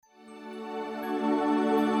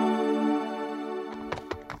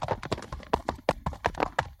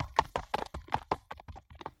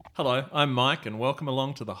Hello, I'm Mike, and welcome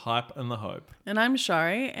along to The Hype and the Hope. And I'm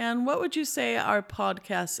Shari, and what would you say our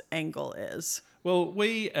podcast angle is? Well,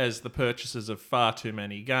 we, as the purchasers of far too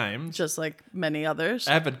many games, Just like many others.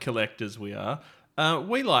 avid collectors we are,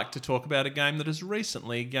 we like to talk about a game that has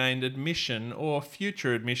recently gained admission or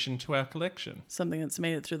future admission to our collection. Something that's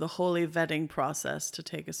made it through the holy vetting process to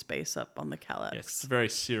take a space up on the Calyx. Yes, it's a very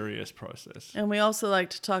serious process. And we also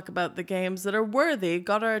like to talk about the games that are worthy,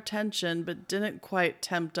 got our attention, but didn't quite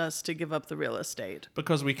tempt us to give up the real estate.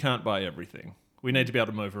 Because we can't buy everything. We need to be able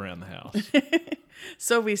to move around the house.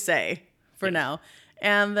 So we say, for now.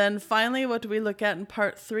 And then finally, what do we look at in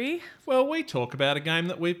part 3? Well, we talk about a game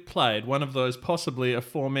that we've played, one of those possibly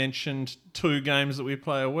aforementioned 2 games that we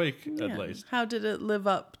play a week, at least. How did it live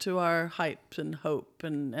up to our hype and hope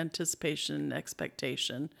and anticipation and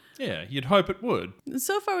expectation? Yeah, you'd hope it would. And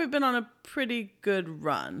so far, we've been on a pretty good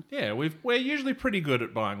run. Yeah, we're usually pretty good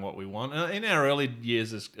at buying what we want. In our early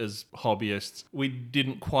years as hobbyists, we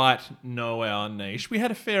didn't quite know our niche. We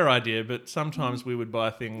had a fair idea, but sometimes we would buy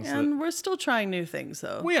things And we're still trying new things,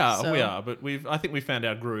 though. We are, but I think we found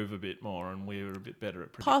our groove a bit more, and we were a bit better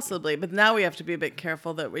at predicting. Possibly, but now we have to be a bit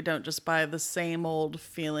careful that we don't just buy the same old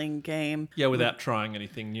feeling game. Yeah, without trying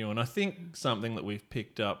anything new. And I think something that we've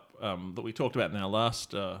picked up, that we talked about in our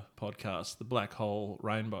last podcast, the black hole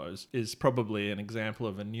rainbows, is probably an example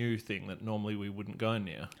of a new thing that normally we wouldn't go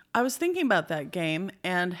near. I was thinking about that game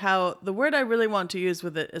and how the word I really want to use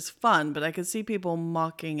with it is fun, but I could see people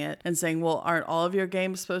mocking it and saying, well, aren't all of your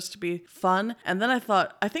games supposed to be fun? And then I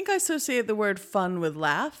thought, I think I associate the word fun with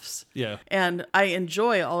laughs. Yeah. And I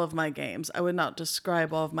enjoy all of my games. I would not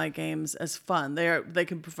describe all of my games as fun. They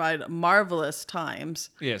can provide marvelous times.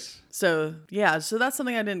 Yes. So that's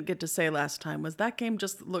something I didn't get to say last time, was that game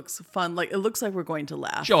just looks fun. Like, it looks like we're going to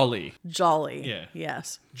laugh. Jolly. Yeah.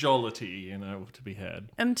 Yes. Jollity, to be had.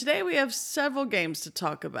 And today we have several games to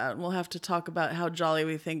talk about, and we'll have to talk about how jolly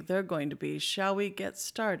we think they're going to be. Shall we get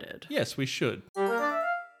started? Yes, we should.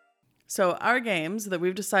 So our games that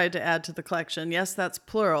we've decided to add to the collection, yes, that's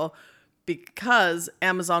plural, because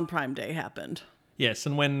Amazon Prime Day happened. Yes,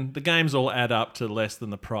 and when the games all add up to less than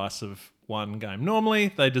the price of one game,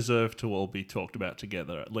 normally they deserve to all be talked about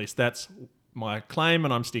together. At least that's my claim,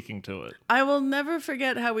 and I'm sticking to it. I will never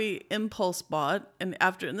forget how we impulse bought, and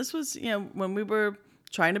this was, when we were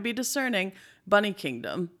trying to be discerning, Bunny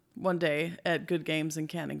Kingdom one day at Good Games in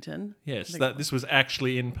Cannington. Yes, this was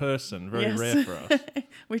actually in person. Very rare for us.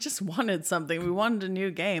 We just wanted something. We wanted a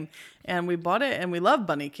new game, and we bought it, and we love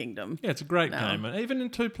Bunny Kingdom. Yeah, it's a great game. Even in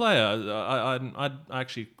 2-player, I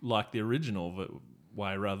actually like the original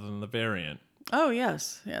way rather than the variant. Oh,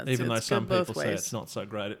 yes. Yeah, even though some people say ways. It's not so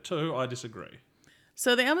great at 2, I disagree.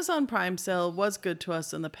 So the Amazon Prime sale was good to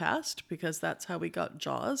us in the past because that's how we got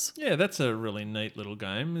Jaws. Yeah, that's a really neat little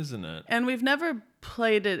game, isn't it? And we've never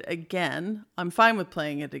played it again. I'm fine with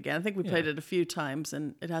playing it again. I think we played it a few times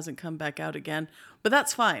and it hasn't come back out again. But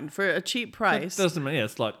that's fine for a cheap price. It doesn't mean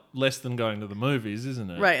it's like less than going to the movies, isn't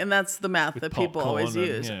it? Right, and that's the math that people always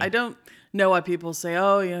use. I don't know why people say,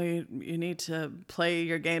 you need to play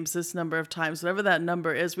your games this number of times. Whatever that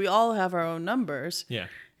number is, we all have our own numbers. Yeah.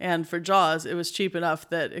 And for Jaws, it was cheap enough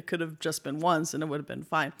that it could have just been once and it would have been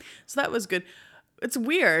fine. So that was good. It's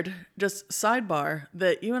weird, just sidebar,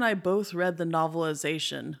 that you and I both read the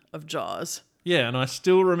novelization of Jaws. Yeah, and I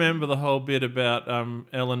still remember the whole bit about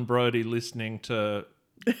Ellen Brody listening to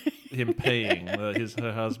him peeing,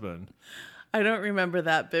 her husband. I don't remember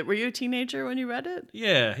that bit. Were you a teenager when you read it?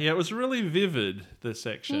 Yeah, it was really vivid, the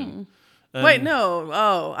section. Wait, no.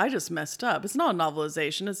 Oh, I just messed up. It's not a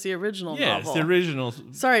novelization. It's the original novel. Yeah, it's the original.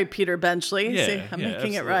 Sorry, Peter Benchley. Yeah, See, I'm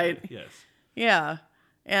making it right. Yes. Yeah.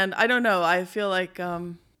 And I don't know. I feel like,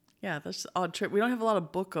 that's an odd trip. We don't have a lot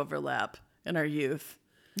of book overlap in our youth.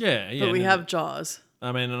 Yeah. But we have Jaws.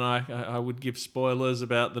 I mean, and I would give spoilers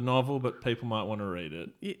about the novel, but people might want to read it.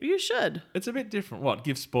 You should. It's a bit different. What,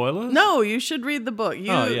 give spoilers? No, you should read the book.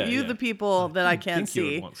 The people that I can't see.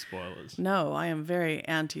 You would want spoilers. No, I am very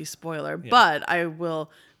anti-spoiler, but I will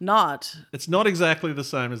not. It's not exactly the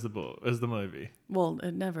same as the book, as the movie. Well,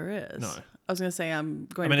 it never is. No. I was going to say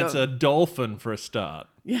it's a dolphin for a start.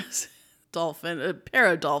 Yes. Dolphin. A pair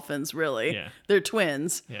of dolphins, really. Yeah. They're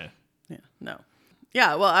twins. Yeah. Yeah. No.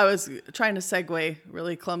 Yeah, well, I was trying to segue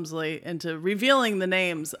really clumsily into revealing the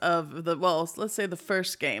names of let's say the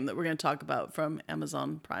first game that we're going to talk about from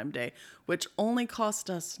Amazon Prime Day, which only cost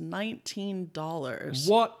us $19.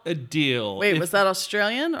 What a deal. Wait, was that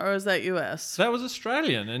Australian or was that US? That was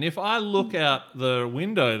Australian. And if I look out the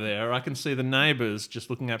window there, I can see the neighbours just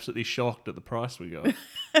looking absolutely shocked at the price we got.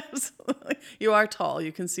 Absolutely. You are tall.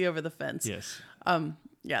 You can see over the fence. Yes.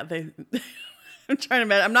 Yeah, they... I'm trying to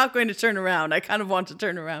imagine. I'm not going to turn around. I kind of want to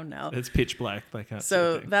turn around now. It's pitch black. They can't see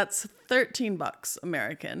So a thing. that's $13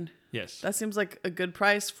 American. Yes. That seems like a good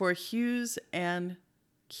price for Hues and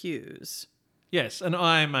Cues. Yes, and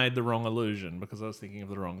I made the wrong illusion because I was thinking of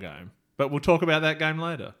the wrong game. But we'll talk about that game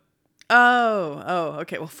later. Oh,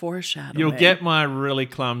 okay. Well, foreshadowing. You'll get my really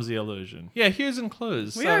clumsy illusion. Yeah, Hues and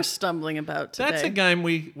Clues. We are stumbling about today. That's a game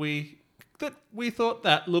we thought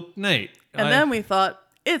that looked neat. And then we thought,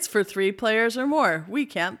 it's for 3 players or more. We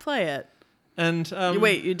can't play it. And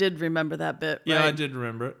Wait, you did remember that bit, yeah, right? I did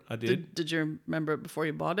remember it. I did. Did you remember it before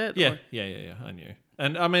you bought it? Yeah, or- yeah. I knew.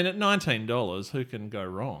 And I mean, at $19, who can go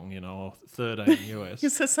wrong? Or 13 US.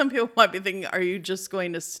 So some people might be thinking, are you just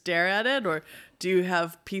going to stare at it, or do you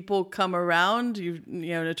have people come around? You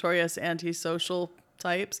know, notorious antisocial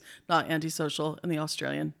types, not antisocial in the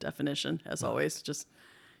Australian definition, as always. Just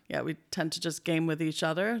we tend to just game with each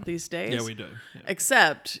other these days. Yeah, we do. Yeah.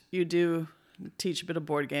 Except you do teach a bit of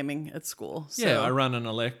board gaming at school. So. Yeah, I run an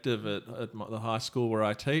elective at the high school where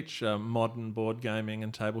I teach modern board gaming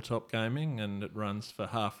and tabletop gaming, and it runs for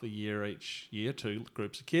half a year each year, 2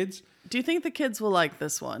 groups of kids. Do you think the kids will like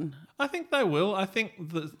this one? I think they will. I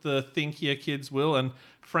think the thinkier kids will, and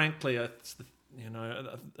frankly, it's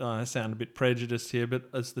I sound a bit prejudiced here, but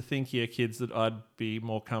it's the thinkier kids that I'd be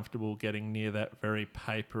more comfortable getting near that very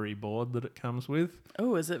papery board that it comes with.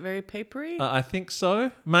 Oh, is it very papery? I think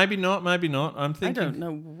so. Maybe not. I'm thinking. I don't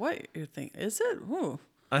know what you think. Is it? Ooh.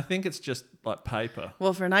 I think it's just like paper.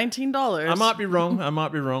 Well, for $19... I might be wrong.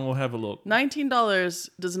 We'll have a look. $19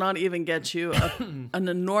 does not even get you an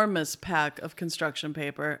enormous pack of construction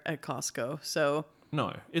paper at Costco. So,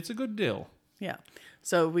 No, it's a good deal. yeah.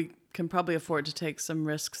 So we can probably afford to take some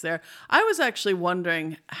risks there. I was actually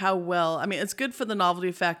wondering how well... I mean, it's good for the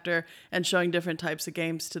novelty factor and showing different types of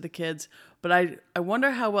games to the kids. But I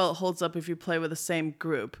wonder how well it holds up if you play with the same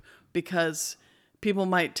group. Because... people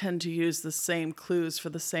might tend to use the same clues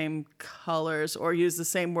for the same colors or use the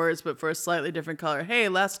same words but for a slightly different color. Hey,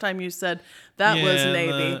 last time you said that was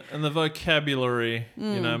navy. And the vocabulary,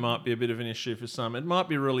 might be a bit of an issue for some. It might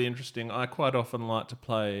be really interesting. I quite often like to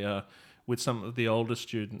play with some of the older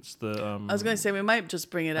students. I was going to say we might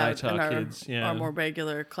just bring it out in kids, our more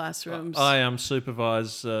regular classrooms. I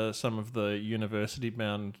supervise some of the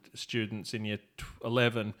university-bound students in year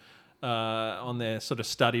 11 on their sort of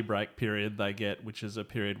study break period they get, which is a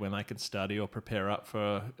period when they can study or prepare up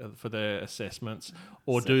for their assessments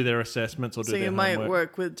or do their assessments or do their homework. So you might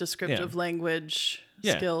work with descriptive language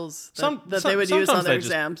skills that they would use on their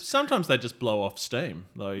exams. Sometimes they just blow off steam,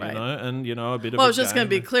 though, right. And, a bit of Well, I was just going to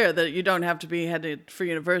be clear that you don't have to be headed for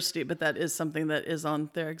university, but that is something that is on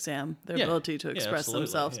their exam, their ability to express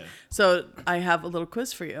themselves. Yeah. So I have a little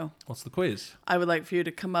quiz for you. What's the quiz? I would like for you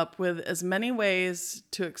to come up with as many ways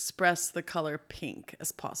to express the color pink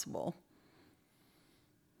as possible.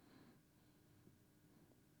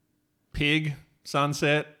 Pig,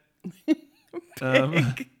 sunset.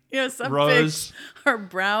 Pig. Some rose, pigs are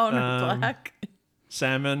brown or black.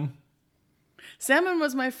 Salmon. Salmon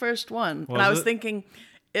was my first one. And I was thinking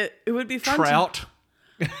it would be fun Trout.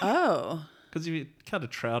 Oh. Because if you cut a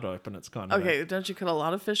trout open, it's kind of... Okay, don't you cut a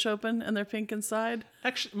lot of fish open and they're pink inside?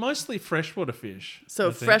 Actually, mostly freshwater fish.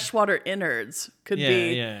 So freshwater innards could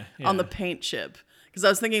be on the paint chip. Because I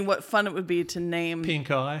was thinking what fun it would be to name...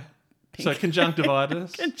 Pink eye. So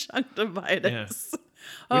conjunctivitis. Conjunctivitis. Yeah.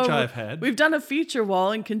 Which I've had. We've done a feature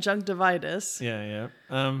wall in conjunctivitis. Yeah.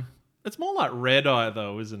 It's more like red eye,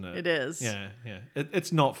 though, isn't it? It is. Yeah.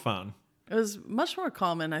 It's not fun. It was much more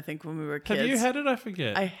common, I think, when we were kids. Have you had it? I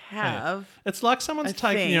forget. I have. Yeah. It's like someone's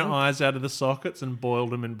taken your eyes out of the sockets and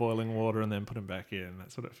boiled them in boiling water and then put them back in.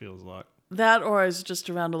 That's what it feels like. That, or I was just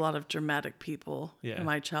around a lot of dramatic people in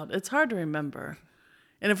my childhood. It's hard to remember.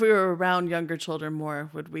 And if we were around younger children more,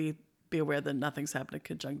 would we be aware that nothing's happened to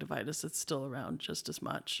conjunctivitis? It's still around just as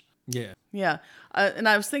much. Yeah. Yeah. And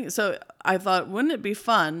I was thinking, so I thought, wouldn't it be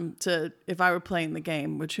fun to, if I were playing the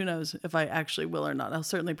game, which who knows if I actually will or not. I'll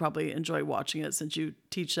certainly probably enjoy watching it since you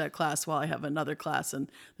teach that class while I have another class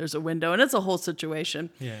and there's a window and it's a whole situation.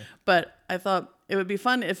 Yeah. But I thought it would be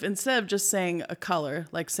fun if instead of just saying a color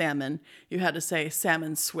like salmon, you had to say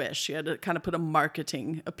salmon swish. You had to kind of put a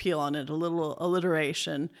marketing appeal on it, a little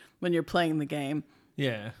alliteration when you're playing the game.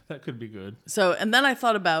 Yeah, that could be good. So, and then I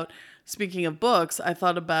thought about, speaking of books, I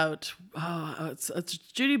thought about, it's a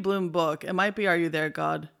Judy Blume book. It might be Are You There,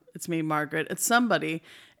 God? It's Me, Margaret. It's somebody.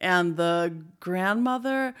 And the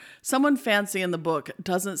grandmother, someone fancy in the book,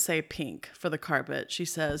 doesn't say pink for the carpet. She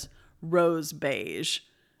says rose beige.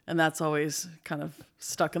 And that's always kind of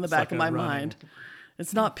stuck in the back of my mind.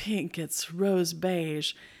 It's not pink, it's rose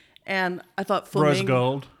beige. And I thought rose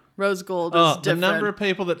gold. Rose gold is Oh, different. the number of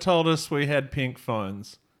people that told us we had pink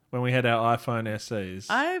phones when we had our iPhone SEs.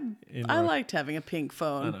 I liked having a pink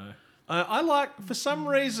phone. I know. I like, for some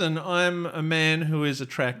reason, I'm a man who is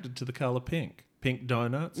attracted to the colour pink. Pink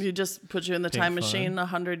donuts. You just put you in the Pink time phone. machine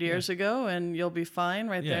 100 years ago and you'll be fine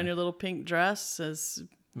right there Yeah. in your little pink dress as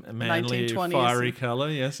A manly, 1920s. fiery colour.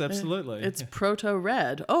 Yes, absolutely. It's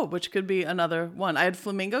proto-red. Oh, which could be another one. I had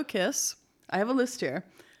Flamingo Kiss. I have a list here.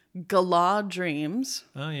 Gala Dreams.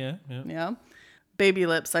 Oh, yeah. Yeah. Baby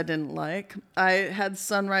Lips I didn't like. I had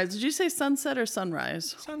Sunrise. Did you say Sunset or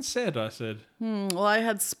Sunrise? Sunset, I said. Well, I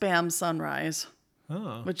had Spam Sunrise,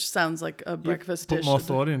 Oh. which sounds like a breakfast Put dish. more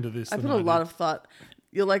thought into this I than put a did. lot of thought.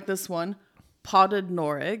 You'll like this one. Potted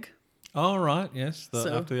Norig. Oh, right, yes.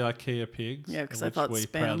 So- After the IKEA pigs. Yeah, 'cause I which thought we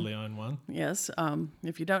Spam- proudly own one. Yes.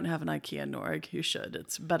 If you don't have an IKEA Norig, you should.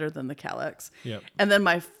 It's better than the Calyx. Yep. And then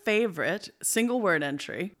my favorite single word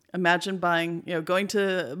entry. Imagine buying, going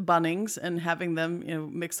to Bunnings and having them,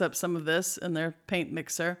 mix up some of this in their paint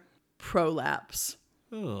mixer. Prolapse.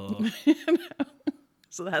 Oh.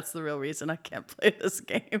 So that's the real reason I can't play this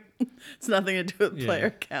game. It's nothing to do with Yeah. player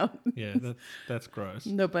count. Yeah, that's gross.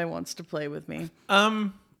 Nobody wants to play with me.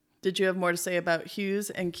 Did you have more to say about Hues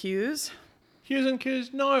and Cues? Hues and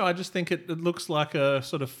Cues? No, I just think it looks like a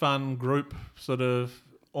sort of fun group, sort of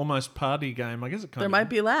almost party game. I guess it kind There of... might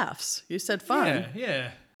be laughs. You said fun.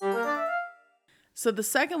 Yeah. So the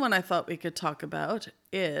second one I thought we could talk about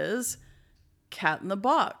is Cat in the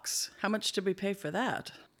Box. How much did we pay for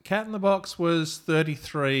that? Cat in the Box was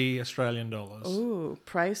 33 Australian dollars. Ooh,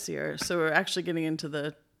 pricier. So we're actually getting into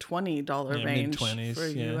the $20 Yeah, range mid-20s, for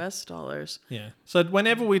yeah. US dollars. Yeah. So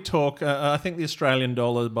whenever we talk, I think the Australian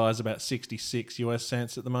dollar buys about 66 US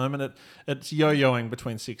cents at the moment. It's yo-yoing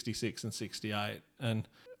between 66 and 68. And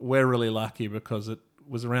we're really lucky because it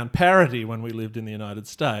was around parity when we lived in the United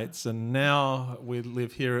States. And now we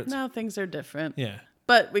live here. It's Now things are different. Yeah.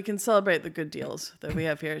 But we can celebrate the good deals that we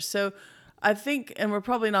have here. So I think, and we're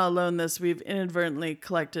probably not alone in this, we've inadvertently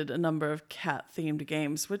collected a number of cat-themed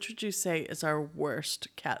games. Which would you say is our worst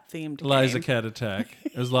cat-themed Laser game? Cat Attack.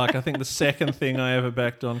 It was like, I think, the second thing I ever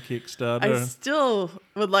backed on Kickstarter. I still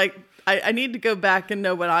would like, I need to go back and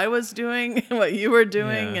know what I was doing and what you were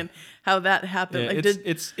doing Yeah. and how that happened. Yeah,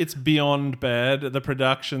 Like, it's beyond bad. The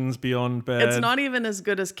production's beyond bad. it's not even as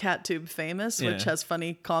good as CatTube Famous, which Yeah. has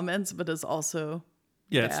funny comments, but is also...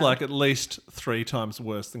 Yeah, it's bad. like at least 3 times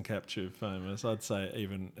worse than CapTube Famous. I'd say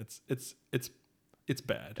even it's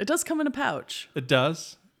bad. It does come in a pouch. It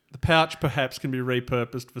does. The pouch perhaps can be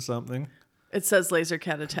repurposed for something. It says Laser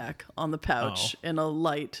Cat Attack on the Oh. pouch in a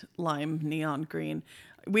light lime neon green.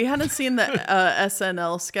 We hadn't seen the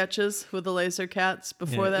SNL sketches with the laser cats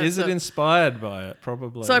before Yeah. that. Is so, it inspired by it?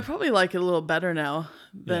 Probably. so I probably like it a little better now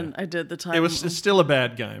than Yeah. I did the time. It's still a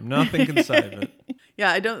bad game. Nothing can save it.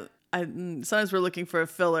 Yeah, sometimes we're looking for a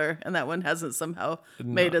filler, and that one hasn't somehow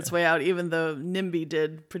made No. its way out, even though NIMBY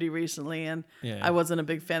did pretty recently, and Yeah. I wasn't a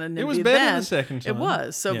big fan of NIMBY It was better then. the second It time.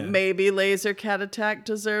 was. So Yeah. maybe Laser Cat Attack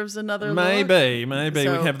deserves another look. Maybe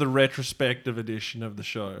So- we have the retrospective edition of the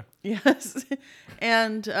show. Yes.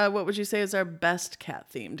 And what would you say is our best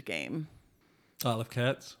cat-themed game? Isle of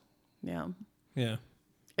Cats. Yeah. Yeah.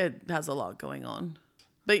 It has a lot going on.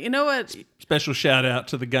 But you know what? Special shout out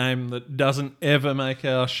to the game that doesn't ever make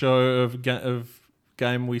our show of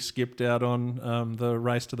game we skipped out on, the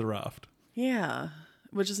Race to the Raft. Yeah.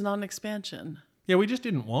 Which is not an expansion. Yeah, we just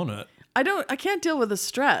didn't want it. I can't deal with the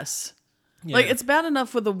stress. Yeah. Like, it's bad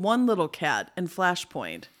enough with the one little cat and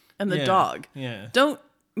Flashpoint and the Yeah, dog. yeah. Don't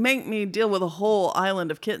make me deal with a whole island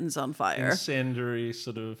of kittens on fire. Incendiary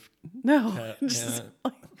sort of No. cat. Just Yeah.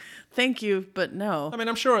 like, thank you, but no. I mean,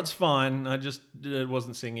 I'm sure it's fine. It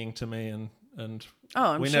wasn't singing to me, and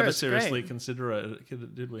Oh, I'm we sure never it's seriously great. considered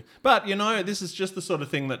it, did we? But this is just the sort of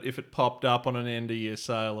thing that if it popped up on an end of year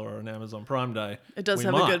sale or an Amazon Prime Day, It does we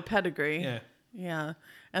have might. a good pedigree. Yeah. Yeah.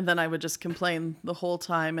 And then I would just complain the whole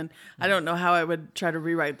time. And I don't know how I would try to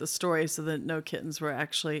rewrite the story so that no kittens were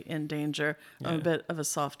actually in danger. I'm a Yeah. bit of a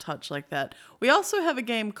soft touch like that. We also have a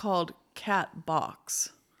game called Cat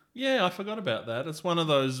Box. Yeah, I forgot about that. It's one of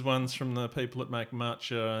those ones from the people that make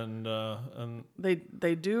Matcha and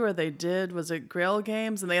They do or they did. Was it Grail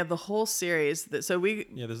Games? And they have the whole series. So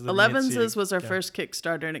there's the Elevenses Nancy was our game. first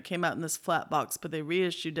Kickstarter, and it came out in this flat box, but they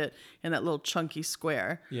reissued it in that little chunky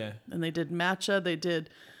square. yeah, And they did Matcha. They did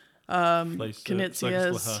Fleece,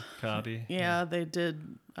 Knizia's. Cardi. Yeah, they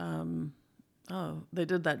did. They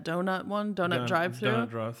did that donut one, Donut Drive-Thru, Donut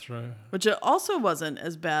Drive-Thru. which it also wasn't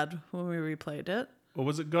as bad when we replayed it. Or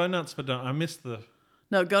was it Go Nuts for Donut? I missed the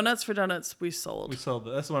No, Go Nuts for Donuts we sold. We sold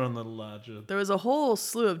that. That's one on the larger There was a whole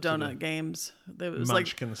slew of donut games. There was like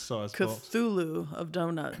munchkin size box. Cthulhu of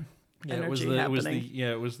donut energy happening.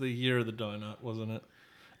 It was the year of the donut, wasn't it?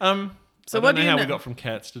 So I don't know how we got from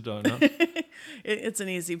cats to donut. It's an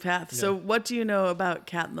easy path. Yeah. So what do you know about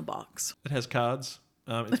Cat in the Box? It has cards.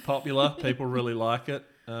 It's popular. People really like it.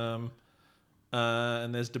 And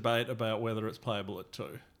there's debate about whether it's playable at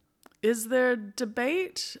 2. Is there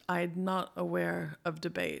debate? I'm not aware of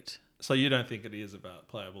debate. So you don't think it is about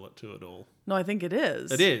playable at 2 at all? No, I think it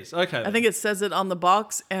is. It is? Okay. Then. I think it says it on the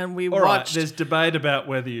box, and we all watched... Right, there's debate about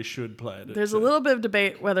whether you should play it at 2. There's a little bit of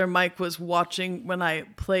debate whether Mike was watching when I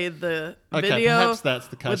played the video. Okay, perhaps that's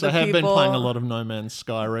the case. I have been playing a lot of No Man's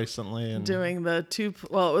Sky recently. And doing the 2...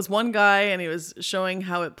 Well, it was one guy, and he was showing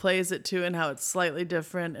how it plays at 2 and how it's slightly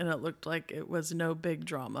different, and it looked like it was no big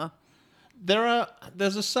drama.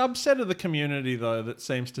 There's a subset of the community, though, that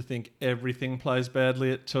seems to think everything plays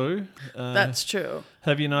badly at 2. That's true.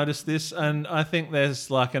 Have you noticed this? And I think there's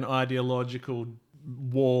like an ideological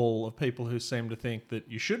wall of people who seem to think that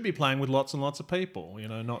you should be playing with lots and lots of people,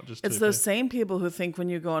 not just It's those same people who think when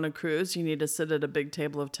you go on a cruise, you need to sit at a big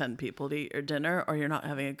table of 10 people to eat your dinner, or you're not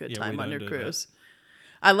having a good time on your cruise.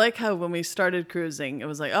 That. I like how when we started cruising, it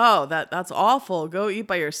was like, oh, that's awful. Go eat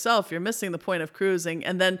by yourself. You're missing the point of cruising.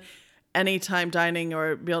 And then anytime dining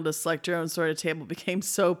or be able to select your own sort of table became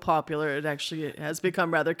so popular, it actually has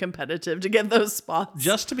become rather competitive to get those spots.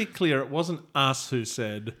 Just to be clear, it wasn't us who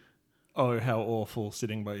said, oh, how awful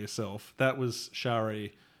sitting by yourself. That was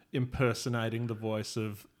Shari impersonating the voice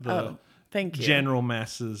of the general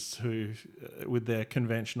masses who, with their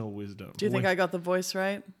conventional wisdom. Do you think I got the voice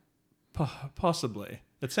right? Possibly.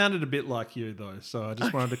 It sounded a bit like you, though, so I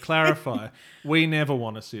just wanted to clarify. We never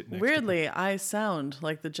want to sit next Weirdly, I sound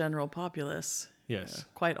like the general populace. Yes.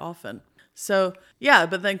 Quite often. So, yeah,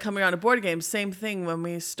 but then coming on to board games, same thing when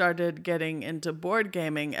we started getting into board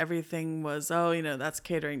gaming, everything was, that's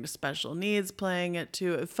catering to special needs playing it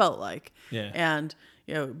too. It felt like. Yeah. And,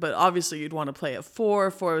 but obviously you'd want to play at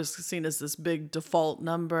 4. 4 was seen as this big default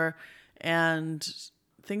number. And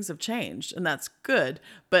things have changed, and that's good.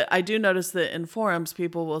 But I do notice that in forums,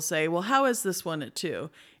 people will say, well, how is this one at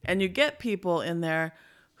 2? And you get people in there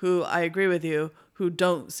who, I agree with you, who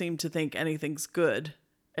don't seem to think anything's good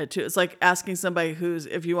at 2. It's like asking somebody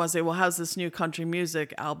if you want to say, well, how's this new country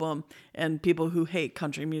music album? And people who hate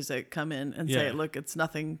country music come in and say, look, it's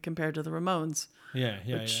nothing compared to the Ramones. Yeah.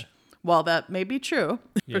 While that may be true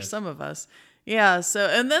for some of us, yeah, so,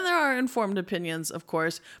 and then there are informed opinions, of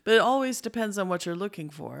course, but it always depends on what you're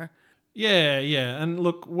looking for. Yeah, and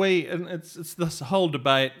look, it's this whole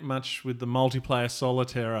debate much with the multiplayer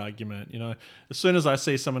solitaire argument, As soon as I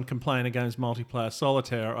see someone complain against multiplayer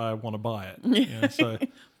solitaire, I want to buy it. So,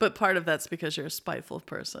 but part of that's because you're a spiteful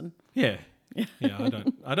person. Yeah,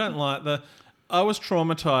 I don't like I was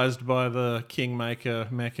traumatized by the Kingmaker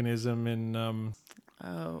mechanism in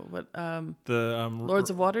the Lords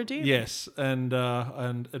of Waterdeep? Yes, and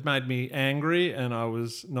it made me angry, and I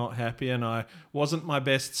was not happy, and I wasn't my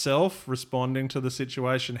best self responding to the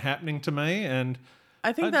situation happening to me, and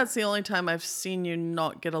I think that's the only time I've seen you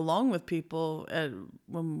not get along with people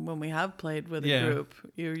when we have played with a group.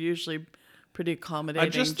 You're usually pretty accommodating. I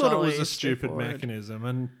just thought it was a stupid mechanism,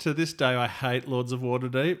 and to this day I hate Lords of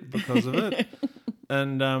Waterdeep because of it.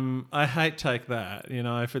 And I hate take that,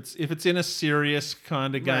 if it's in a serious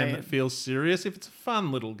kind of game that feels serious, if it's a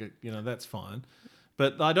fun little, that's fine.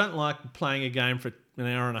 But I don't like playing a game for an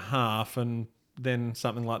hour and a half and then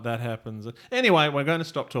something like that happens. Anyway, we're going to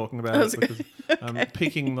stop talking about it because I'm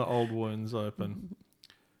picking the old wounds open.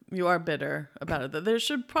 You are bitter about it. There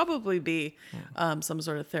should probably be some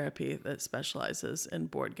sort of therapy that specializes in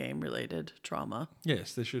board game related trauma.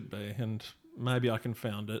 Yes, there should be. And maybe I can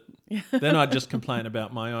found it. Then I'd just complain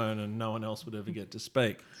about my own and no one else would ever get to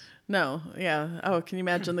speak. No, yeah. Oh, can you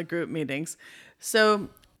imagine the group meetings? So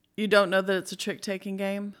you don't know that it's a trick-taking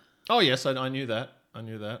game? Oh, yes, I knew that.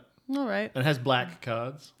 All right. It has black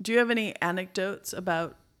cards. Do you have any anecdotes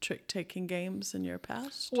about trick-taking games in your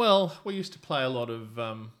past? Well, we used to play a lot of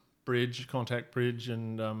bridge, contact bridge,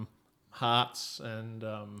 and hearts, and...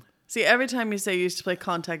 See, every time you say you used to play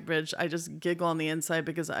contact bridge, I just giggle on the inside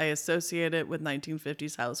because I associate it with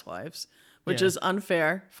 1950s housewives, which is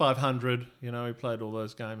unfair. 500, we played all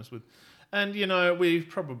those games with. And, we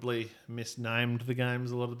probably misnamed the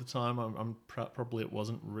games a lot of the time. Probably it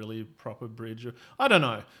wasn't really proper bridge. I don't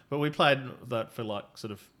know. But we played that for like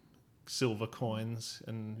sort of silver coins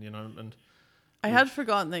and, and I had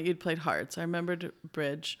forgotten that you'd played Hearts. I remembered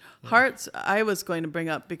Bridge. Yeah. Hearts, I was going to bring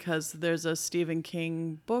up because there's a Stephen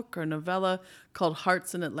King book or novella called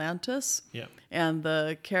Hearts in Atlantis. Yeah. And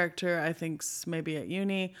the character, I think's maybe at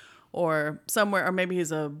uni or somewhere, or maybe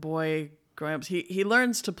he's a boy growing up. He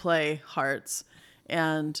learns to play Hearts,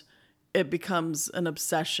 and it becomes an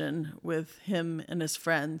obsession with him and his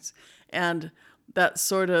friends. And that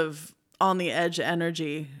sort of on the edge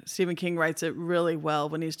energy, Stephen King writes it really well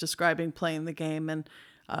when he's describing playing the game and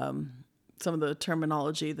some of the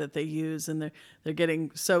terminology that they use, and they're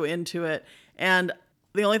getting so into it. And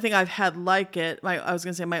the only thing I've had like it, I was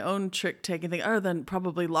going to say my own trick-taking thing, other than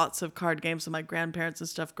probably lots of card games with my grandparents and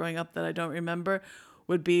stuff growing up that I don't remember,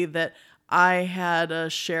 would be that I had a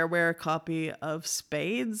shareware copy of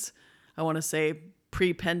Spades. I want to say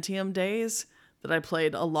pre-Pentium days, that I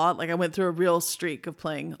played a lot. Like I went through a real streak of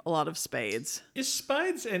playing a lot of Spades. Is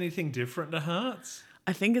Spades anything different to Hearts?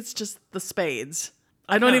 I think it's just the Spades.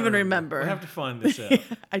 I don't even remember. We'll have to find this out.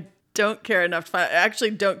 I don't care enough to find. I actually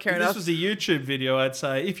don't care enough. If this was a YouTube video, I'd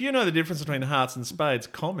say, if you know the difference between Hearts and Spades,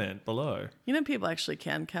 comment below. You know, people actually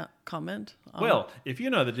can comment. Well, if you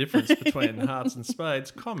know the difference between Hearts and Spades,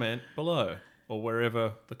 comment below or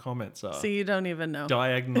wherever the comments are. So you don't even know.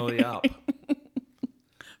 Diagonally up.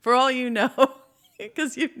 For all you know,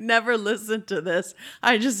 because you've never listened to this,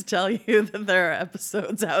 I just tell you that there are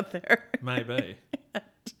episodes out there. Maybe.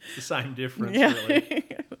 It's the same difference, really.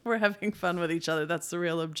 We're having fun with each other. That's the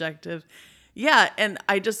real objective. Yeah, and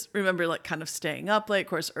I just remember like kind of staying up late, of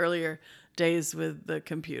course, earlier days with the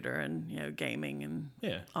computer and, you know, gaming and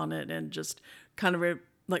on it, and just kind of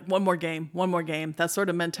like one more game, that sort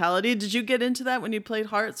of mentality. Did you get into that when you played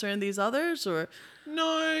Hearts or in these others? Or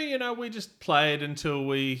no, you know, we just played until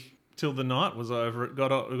the night was over.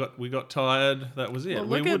 We got tired. That was it. Well,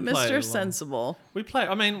 look at Mr. Sensible. We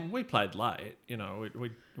played late. You know,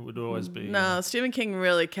 we would always be. No, Stephen King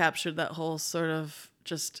really captured that whole sort of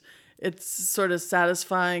just. It's sort of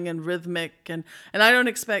satisfying and rhythmic, and I don't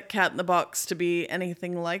expect Cat in the Box to be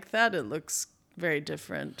anything like that. It looks very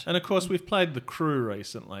different. And of course, we've played The Crew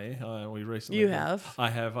recently. You have. I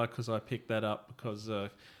have, because I picked that up because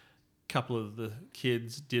couple of the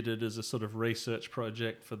kids did it as a sort of research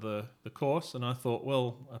project for the course, and I thought,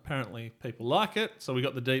 well, apparently people like it, so we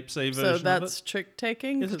got the deep sea version. So that's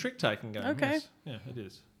trick-taking? It's a trick-taking game. Okay. Yes. Yeah, it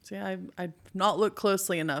is. See, I've not looked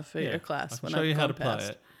closely enough at your class. I can show you how to play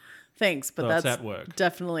it. Thanks, but that's at work.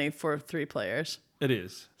 Definitely for 3 players. It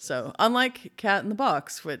is. So unlike Cat in the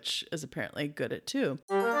Box, which is apparently good at 2.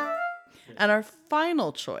 And our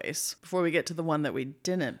final choice, before we get to the one that we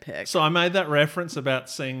didn't pick. So I made that reference about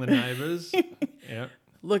seeing the neighbours. Yeah.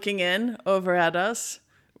 Looking in over at us.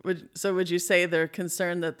 Would you say they're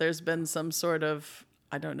concerned that there's been some sort of,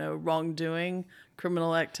 I don't know, wrongdoing,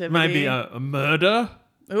 criminal activity? Maybe a murder?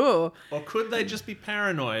 Ooh. Or could they just be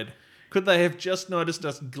paranoid? Could they have just noticed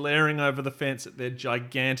us glaring over the fence at their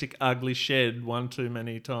gigantic, ugly shed one too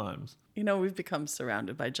many times? You know, we've become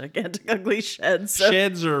surrounded by gigantic, ugly sheds. So.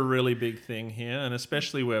 Sheds are a really big thing here, and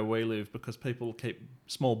especially where we live, because people keep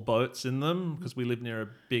small boats in them, because we live near a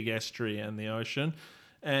big estuary and the ocean.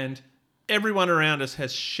 And everyone around us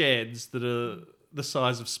has sheds that are the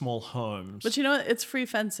size of small homes. But you know what? It's free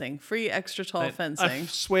fencing, free extra tall fencing. I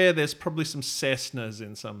swear there's probably some Cessnas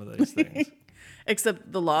in some of these things.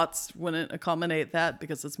 Except the lots wouldn't accommodate that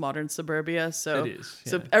because it's modern suburbia. So, it is, yeah.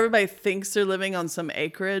 So everybody thinks they're living on some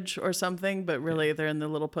acreage or something, but really they're in the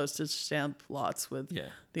little postage stamp lots with the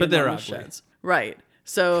but they're ugly. Sheds. Right.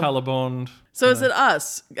 So Colorbond. So is it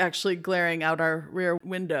us actually glaring out our rear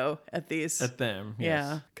window at these? At them, yes.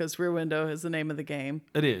 Yeah, because Rear Window is the name of the game.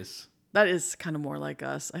 It is. That is kind of more like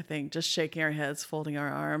us, I think. Just shaking our heads, folding our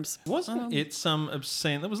arms. Wasn't it some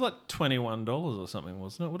obscene... That was like $21 or something,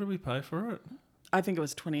 wasn't it? What did we pay for it? I think it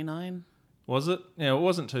was $29. Was it? Yeah, it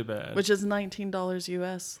wasn't too bad. Which is $19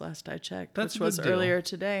 US last I checked, which was earlier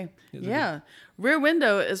today. Yeah. Rear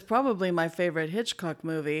Window is probably my favorite Hitchcock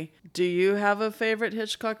movie. Do you have a favorite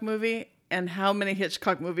Hitchcock movie? And how many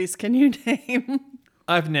Hitchcock movies can you name?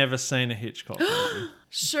 I've never seen a Hitchcock movie.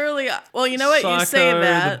 Surely, well, you know what? Psycho, you say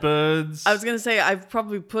that. The Birds. I was going to say, I've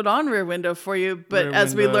probably put on Rear Window for you, but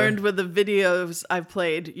as we learned with the videos I've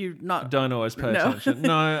played, you don't always pay attention.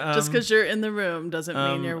 No. Just because you're in the room doesn't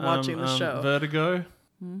mean you're watching the show. Vertigo,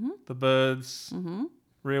 The Birds,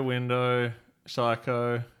 Rear Window,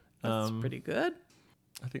 Psycho. That's pretty good.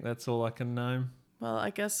 I think that's all I can name. Well, I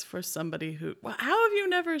guess for somebody who... Well, how have you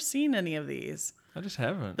never seen any of these? I just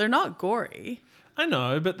haven't. They're not gory. I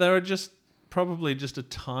know, but they're probably just a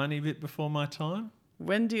tiny bit before my time.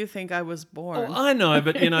 When do you think I was born? Oh, I know,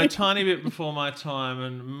 but tiny bit before my time,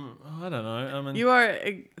 and I don't know. I mean, You are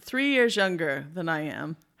 3 years younger than I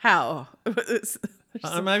am. How?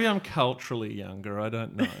 maybe I'm culturally younger. I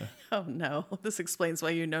don't know. Oh no, this explains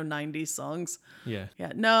why you know 90s songs. Yeah.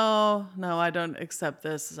 Yeah, no, I don't accept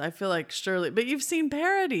this. I feel like surely, but you've seen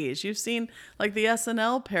parodies. You've seen like the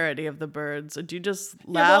SNL parody of the Birds. Or do you just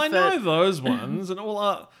laugh I know those ones, and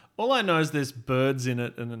all I know is there's birds in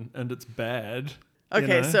it, and it's bad.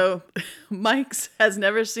 Okay, so Mike's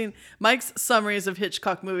summaries of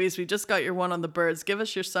Hitchcock movies. We just got your one on the Birds. Give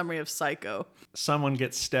us your summary of Psycho. Someone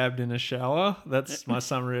gets stabbed in a shower. That's my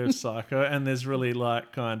summary of Psycho. And there's really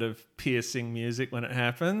like kind of piercing music when it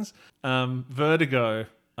happens. Vertigo.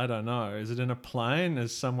 I don't know. Is it in a plane?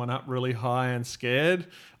 Is someone up really high and scared?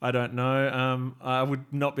 I don't know. I would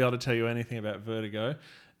not be able to tell you anything about Vertigo.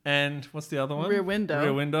 And what's the other one? Rear Window.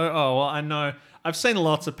 Rear Window. Oh, well, I know. I've seen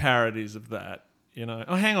lots of parodies of that.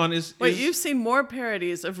 Oh, hang on. You've seen more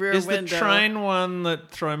parodies of Rear Window. Is the train one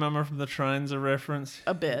that Throw Mama from the Train's a reference?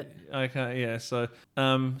 A bit. Okay, yeah. So,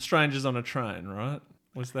 Strangers on a Train, right?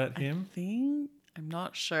 Was that him? I'm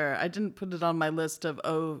not sure. I didn't put it on my list of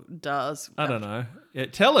does. I don't know. Yeah,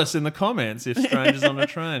 tell us in the comments if Strangers on a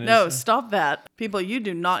Train is... No, stop that. People, you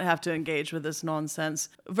do not have to engage with this nonsense.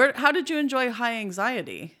 How did you enjoy High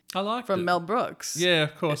Anxiety? I liked it. From Mel Brooks. Yeah,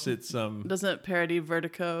 of course it's... Doesn't it parody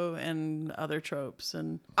Vertigo and other tropes?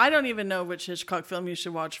 And I don't even know which Hitchcock film you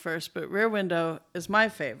should watch first, but Rear Window is my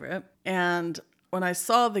favorite. And when I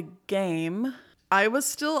saw The Game, I was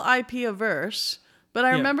still IP averse, but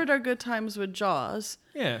I remembered our good times with Jaws.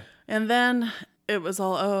 Yeah. And then it was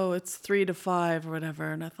all, it's 3 to 5 or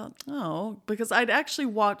whatever. And I thought, because I'd actually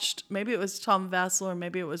watched, maybe it was Tom Vassell or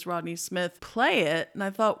maybe it was Rodney Smith play it. And I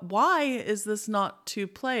thought, why is this not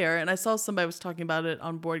 2-player? And I saw somebody was talking about it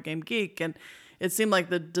on Board Game Geek. And it seemed like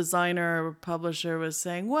the designer or publisher was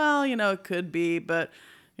saying, well, it could be, but,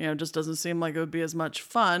 it just doesn't seem like it would be as much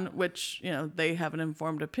fun, which, they have an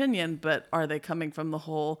informed opinion, but are they coming from the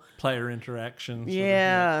whole player interaction?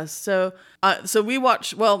 Yeah. So we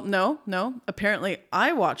watched, no. Apparently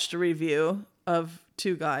I watched a review of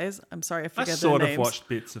two guys. I'm sorry, I forget their names. I sort of watched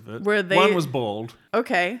bits of it. Where one was bald.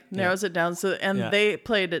 Okay, narrows it down. So they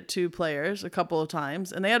played it 2 players a couple of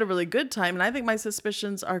times, and they had a really good time. And I think my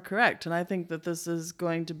suspicions are correct, and I think that this is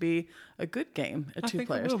going to be a good game at 2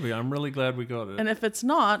 players. It will be. I'm really glad we got it. And if it's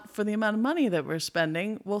not, for the amount of money that we're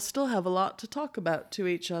spending, we'll still have a lot to talk about to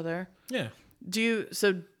each other. Yeah. Do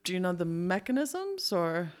you know the mechanisms,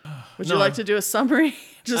 or would you like to do a summary?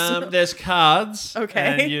 There's cards. Okay.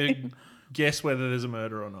 And you guess whether there's a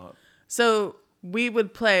murder or not. So we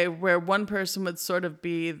would play where one person would sort of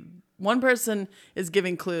be, one person is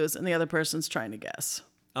giving clues and the other person's trying to guess.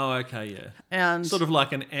 Oh, okay, yeah. And sort of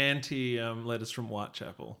like an Letters from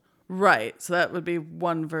Whitechapel. Right. So that would be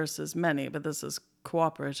one versus many, but this is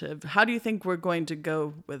cooperative. How do you think we're going to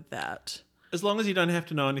go with that? As long as you don't have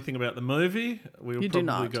to know anything about the movie, we'll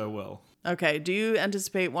probably go well. Okay. Do you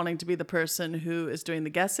anticipate wanting to be the person who is doing the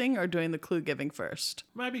guessing or doing the clue giving first?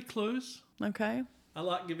 Maybe clues. Okay. I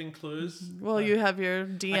like giving clues. Well, you have your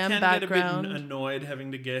DM background. I can get a bit annoyed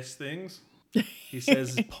having to guess things. He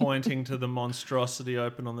says, pointing to the monstrosity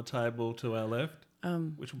open on the table to our left,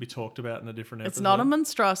 which will be talked about in a different episode. It's not a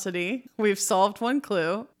monstrosity. We've solved one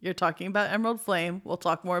clue. You're talking about Emerald Flame. We'll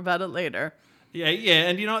talk more about it later. Yeah,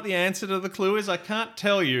 and you know what the answer to the clue is? I can't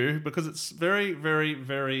tell you because it's very, very,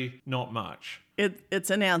 very not much. It's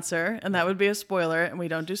an answer, and that would be a spoiler, and we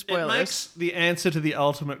don't do spoilers. It makes the answer to the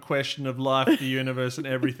ultimate question of life, the universe, and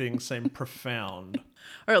everything seem profound.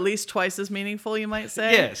 Or at least twice as meaningful, you might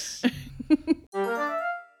say. Yes.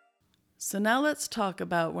 So now let's talk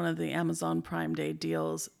about one of the Amazon Prime Day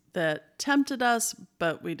deals that tempted us,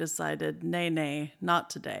 but we decided, nay, not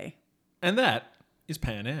today. And that is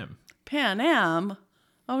Pan Am. Pan Am?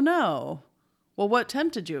 Oh no. Well, what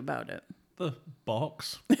tempted you about it? The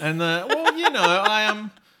box. And I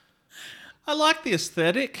like the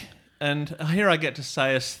aesthetic, and here I get to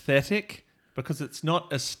say aesthetic because it's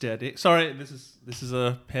not aesthetic. Sorry, this is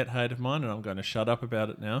a pet hate of mine, and I'm going to shut up about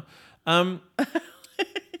it now. I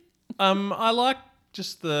like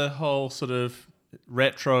just the whole sort of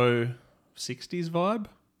retro 60s vibe.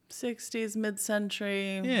 60s,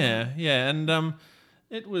 mid-century. Yeah, and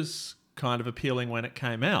it was kind of appealing when it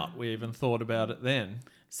came out. We even thought about it then.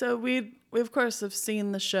 So we of course have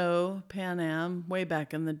seen the show Pan Am way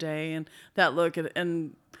back in the day, and that look at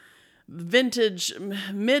and vintage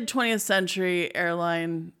mid 20th century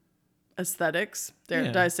airline aesthetics. There, Yeah.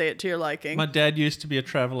 did I say it to your liking? My dad used to be a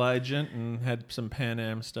travel agent and had some Pan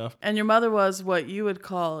Am stuff. And your mother was what you would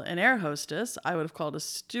call an air hostess. I would have called a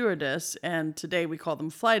stewardess. And today we call them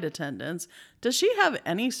flight attendants. Does she have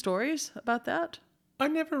any stories about that? I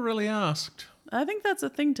never really asked. I think that's a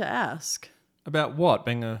thing to ask. About what?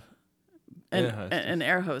 Being air hostess? An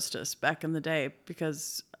air hostess back in the day,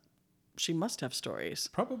 because she must have stories.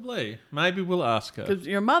 Probably. Maybe we'll ask her. Because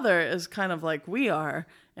your mother is kind of like we are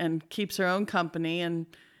and keeps her own company and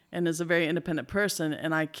is a very independent person.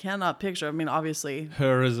 And I cannot picture, I mean, obviously,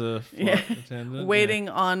 Her as a flight attendant. waiting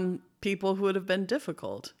on people who would have been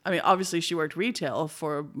difficult. I mean, obviously, she worked retail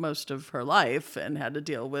for most of her life and had to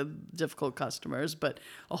deal with difficult customers, but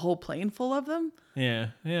a whole plane full of them? Yeah.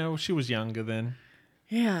 Yeah. Well, she was younger then.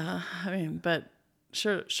 Yeah, I mean, but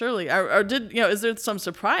surely, or did, is there some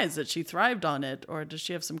surprise that she thrived on it, or does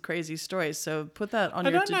she have some crazy stories? So put that on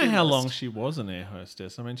your to-do list. I don't know how long she was an air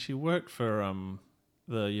hostess. I mean, she worked for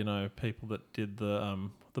the people that did the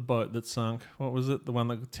boat that sunk. What was it? The one,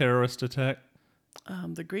 the terrorist attack?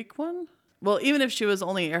 The Greek one? Well, even if she was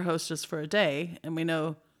only air hostess for a day, and we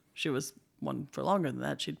know she was one for longer than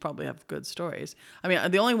that, she'd probably have good stories. I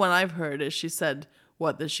mean, the only one I've heard is she said,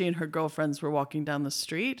 that she and her girlfriends were walking down the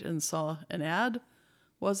street and saw an ad,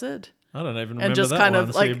 was it? I don't even remember just that kind one,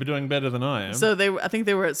 of so you'd be doing better than I am. So I think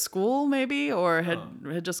they were at school maybe, or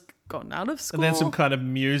had just gone out of school. And then some kind of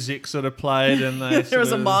music sort of played, and they there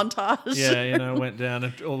was a montage. Yeah, went down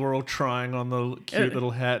and we're all trying on the cute little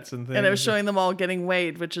hats and things. And it was showing them all getting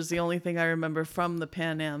weighed, which is the only thing I remember from the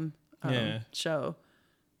Pan Am show.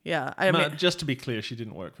 Yeah, I mean, just to be clear, she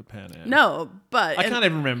didn't work for Pan Am. No, but I can't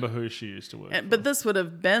even remember who she used to work for. But this would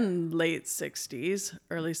have been late 60s,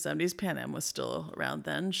 early 70s. Pan Am was still around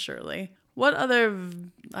then, surely. What other,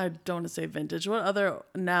 I don't want to say vintage, what other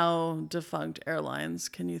now defunct airlines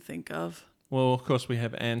can you think of? Well, of course, we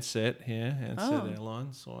have Ansett here, Ansett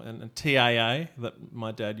Airlines, and TAA that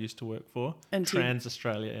my dad used to work for, and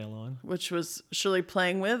Trans-Australia Airline. Which was surely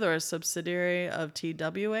playing with or a subsidiary of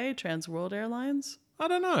TWA, Trans World Airlines? I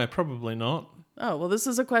don't know, probably not. Oh, well, this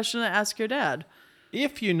is a question to ask your dad.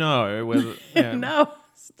 If you know whether... No,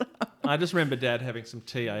 stop. I just remember Dad having some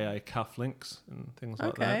TAA cufflinks and things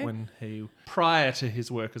like that when prior to his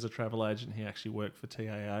work as a travel agent, he actually worked for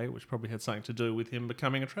TAA, which probably had something to do with him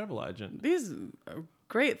becoming a travel agent. These are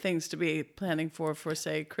great things to be planning for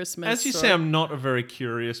say, Christmas. As you say, I'm not a very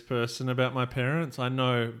curious person about my parents. I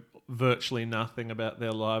know virtually nothing about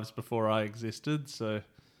their lives before I existed, so...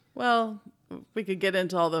 Well, we could get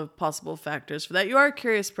into all the possible factors for that. You are a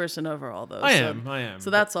curious person overall, though. I am. So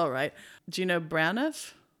that's all right. Do you know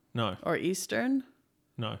Braniff? No. Or Eastern?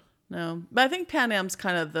 No. No. But I think Pan Am's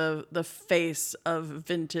kind of the face of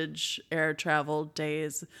vintage air travel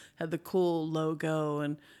days. Had the cool logo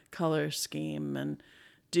and color scheme. And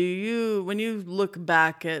when you look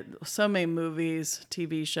back at so many movies,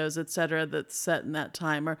 TV shows, etc., that's set in that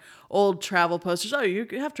time, or old travel posters, you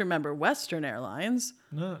have to remember Western Airlines.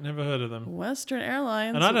 No, never heard of them. Western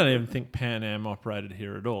Airlines. And I don't even think Pan Am operated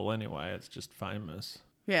here at all anyway. It's just famous.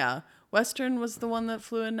 Yeah. Western was the one that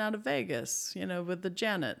flew in and out of Vegas, with the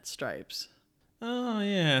Janet stripes. Oh,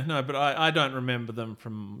 yeah. No, but I don't remember them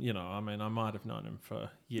from, I might have known them for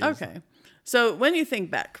years. Okay. So when you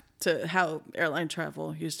think back to how airline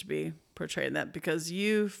travel used to be portrayed in that, because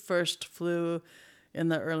you first flew in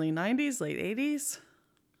the early 90s, late 80s?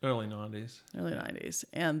 Early 90s. Early 90s.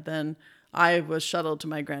 And then I was shuttled to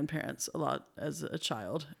my grandparents a lot as a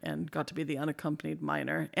child and got to be the unaccompanied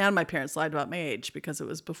minor. And my parents lied about my age because it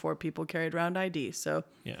was before people carried around ID. So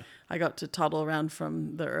I got to toddle around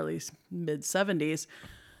from the early mid-70s.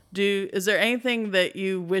 Is there anything that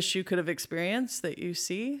you wish you could have experienced that you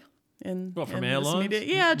see from airlines?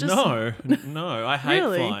 Yeah, just... No. I hate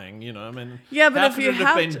flying, Yeah, but how if could you it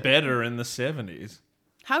have been better in the 70s?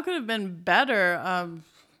 How could it have been better?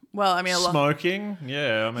 Well, I mean, smoking,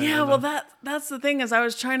 yeah. That's the thing is I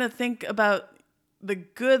was trying to think about the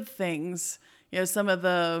good things. Some of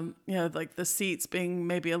the like the seats being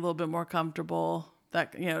maybe a little bit more comfortable.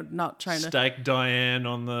 That not trying steak Diane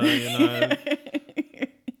on the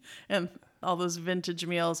and all those vintage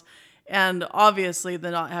meals, and obviously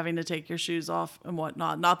the not having to take your shoes off and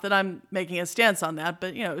whatnot. Not that I'm making a stance on that,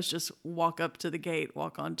 but it was just walk up to the gate,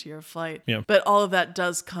 walk onto your flight. Yeah. But all of that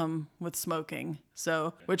does come with smoking.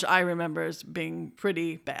 So, which I remember as being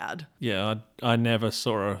pretty bad. Yeah, I never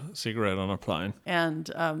saw a cigarette on a plane. And,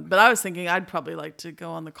 but I was thinking I'd probably like to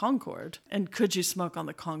go on the Concorde. And could you smoke on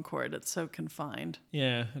the Concorde? It's so confined.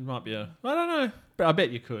 Yeah, it might be I don't know. But I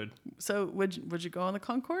bet you could. So would you go on the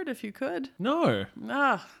Concorde if you could? No.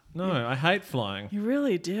 Ah, No, I hate flying. you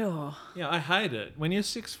really do. Yeah, I hate it. When you're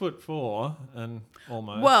 6'4" and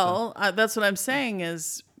almost. Well, that's what I'm saying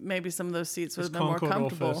is maybe some of those seats would have been more Concorde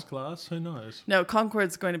comfortable. or first class? Who knows? No,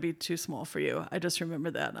 Concorde's going to be too small for you. I just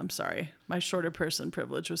remember that. I'm sorry. My shorter person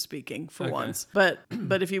privilege was speaking for once. But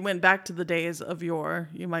if you went back to the days of yore,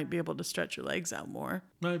 you might be able to stretch your legs out more.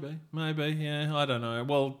 Maybe. Yeah, I don't know.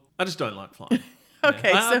 Well, I just don't like flying.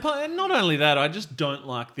 Okay, And not only that, I just don't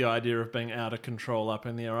like the idea of being out of control up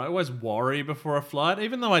in the air. I always worry before a flight,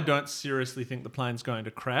 even though I don't seriously think the plane's going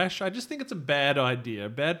to crash. I just think it's a bad idea, a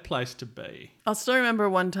bad place to be. I'll still remember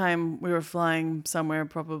one time we were flying somewhere,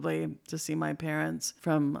 probably to see my parents,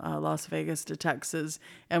 from Las Vegas to Texas,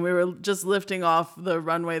 and we were just lifting off the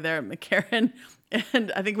runway there at McCarran.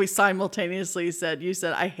 And I think we simultaneously said, you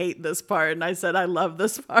said, I hate this part. And I said, I love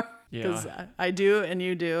this part. Because I do and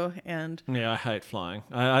you do. And yeah, I hate flying.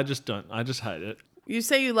 I just don't. I just hate it. You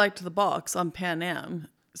say you liked the box on Pan Am.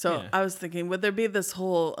 So I was thinking, would there be this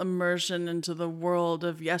whole immersion into the world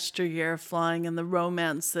of yesteryear flying and the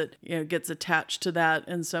romance that gets attached to that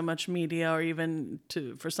in so much media, or even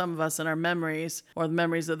for some of us in our memories, or the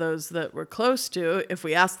memories of those that we're close to, if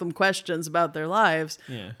we ask them questions about their lives.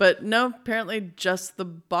 Yeah. But no, apparently just the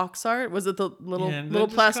box art. Was it the little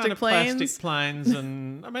plastic kind of planes? Plastic planes,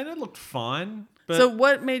 and I mean, it looked fine. But So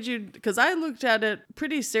what made you, because I looked at it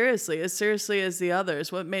pretty seriously as the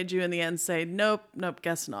others. What made you in the end say, nope,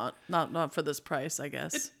 guess not. Not for this price, I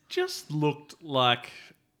guess. it just looked like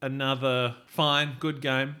another fine, good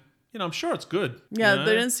game. I'm sure it's good. Yeah,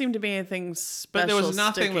 there didn't seem to be anything special. But there was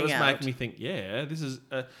nothing that was out. making me think, yeah, this is...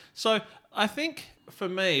 So I think for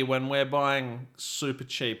me, when we're buying super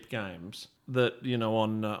cheap games that,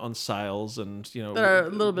 on sales and, that are a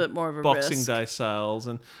little bit more of a Boxing risk. Day sales,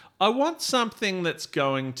 and I want something that's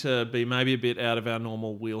going to be maybe a bit out of our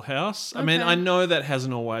normal wheelhouse. I mean, I know that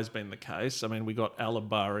hasn't always been the case. I mean, we got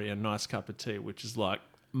Alibari, a nice cup of tea, which is like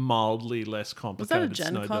mildly less complicated. Was that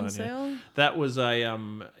a Gen Con sale? That was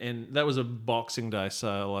a Boxing Day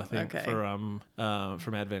sale, I think, from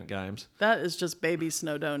Advent Games. That is just baby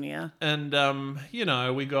Snowdonia. And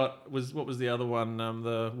we got what was the other one?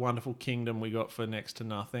 The Wonderful Kingdom we got for next to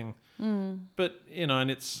nothing. But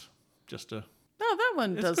and it's just a... No, that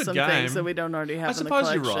one It's a does good some game. things that we don't already have in the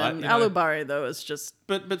suppose you're collection. right, Alubari, though, is just...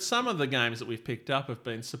 But some of the games that we've picked up have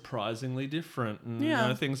been surprisingly different,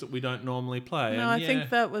 and things that we don't normally play. No, and I think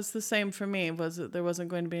that was the same for me. Was that there wasn't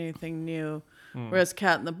going to be anything new. Whereas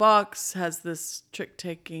Cat in the Box has this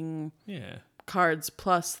trick-taking cards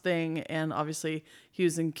plus thing, and obviously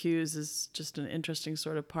Hues and Cues is just an interesting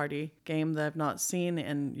sort of party game that I've not seen,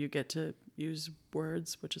 and you get to use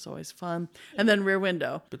words, which is always fun. And then Rear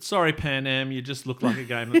Window. But sorry, Pan Am, you just look like a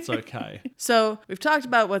game that's okay. So we've talked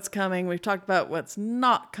about what's coming. We've talked about what's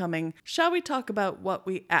not coming. Shall we talk about what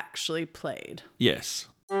we actually played? Yes.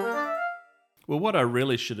 Well, what I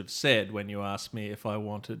really should have said when you asked me if I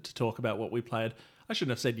wanted to talk about what we played, I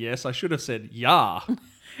shouldn't have said yes. I should have said yeah.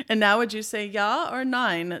 And now would you say yeah or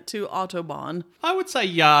 9 to Autobahn? I would say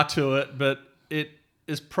yeah to it, but it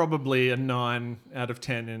is probably a 9 out of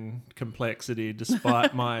 10 in complexity,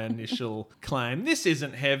 despite my initial claim. This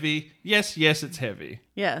isn't heavy. Yes, it's heavy.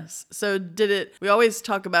 Yes. So we always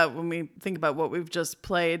talk about when we think about what we've just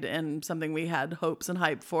played and something we had hopes and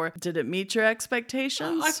hype for. Did it meet your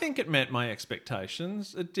expectations? I think it met my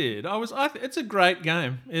expectations. It did. It's a great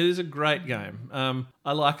game. It is a great game.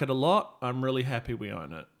 I like it a lot. I'm really happy we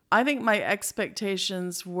own it. I think my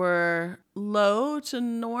expectations were low to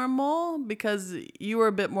normal because you were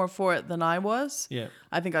a bit more for it than I was. Yeah.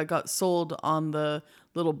 I think I got sold on the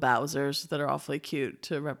little Bowsers that are awfully cute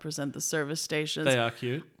to represent the service stations. They are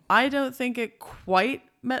cute. I don't think it quite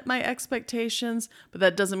met my expectations, but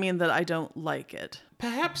that doesn't mean that I don't like it.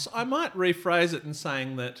 Perhaps I might rephrase it in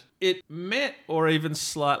saying that it met or even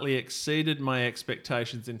slightly exceeded my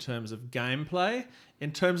expectations in terms of gameplay.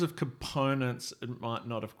 In terms of components, it might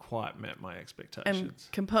not have quite met my expectations.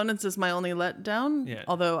 And components is my only letdown,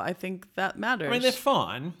 although I think that matters. I mean, they're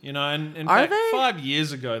fine, and in Are fact, they? 5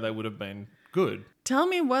 years ago they would have been good. Tell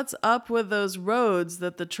me what's up with those roads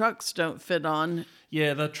that the trucks don't fit on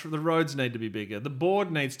Yeah, the roads need to be bigger. The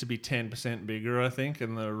board needs to be 10% bigger, I think,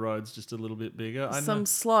 and the road's just a little bit bigger. Some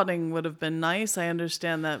slotting would have been nice. I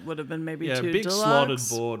understand that would have been maybe too big deluxe. slotted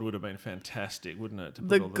board would have been fantastic, wouldn't it?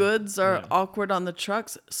 The goods are awkward on the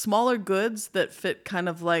trucks. Smaller goods that fit kind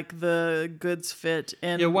of like the goods fit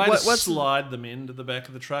in. Yeah, way to slide them into the back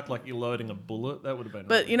of the truck like you're loading a bullet. That would have been.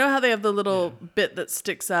 But you know how they have the little bit that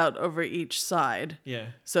sticks out over each side? Yeah.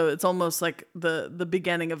 So it's almost like the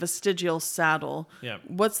beginning of a vestigial saddle. Yeah.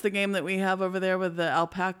 What's the game that we have over there with the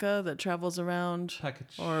alpaca that travels around?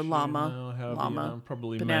 Or llama. Llama.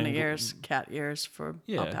 Probably banana ears, cat ears for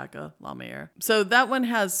alpaca, llama ear. So that one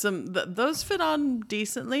has some, those fit on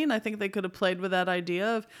decently, and I think they could have played with that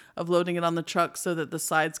idea of loading it on the truck so that the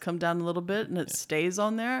sides come down a little bit and it stays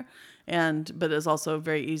on there. But it's also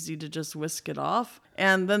very easy to just whisk it off.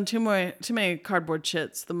 And then too many cardboard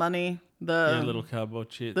chits. The money, little cardboard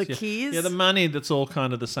chits. The keys. Yeah, the money that's all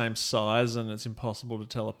kind of the same size and it's impossible to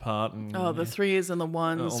tell apart. And the threes and the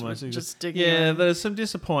ones almost just digging. Yeah, there's some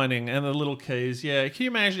disappointing. And the little keys. Yeah, can you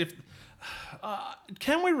imagine if...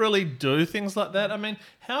 can we really do things like that? I mean,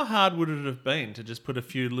 how hard would it have been to just put a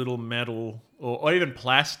few little metal or even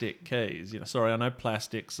plastic keys? Sorry, I know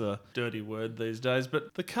plastic's a dirty word these days,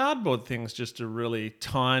 but the cardboard things just are really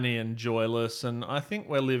tiny and joyless, and I think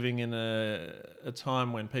we're living in a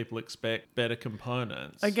time when people expect better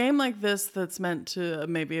components. A game like this that's meant to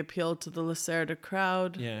maybe appeal to the Lacerda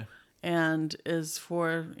crowd. Yeah. And is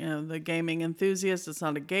for the gaming enthusiast. It's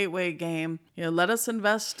not a gateway game. Let us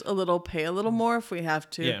invest a little, pay a little more if we have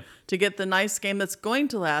to get the nice game that's going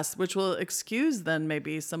to last, which will excuse then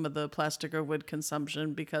maybe some of the plastic or wood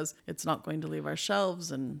consumption because it's not going to leave our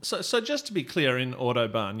shelves. And so just to be clear, in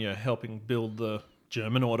Autobahn, you're helping build the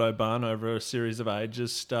German Autobahn over a series of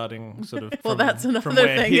ages, starting sort of well, that's another from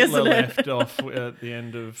where thing, Hitler isn't it? left off at the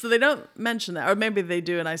end of... So they don't mention that, or maybe they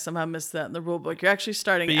do, and I somehow missed that in the rule book. You're actually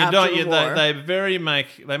starting but after the war.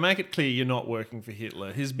 They make it clear you're not working for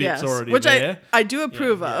Hitler. His bit's already which there. I do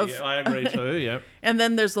approve of. Yeah, I agree too, yeah. And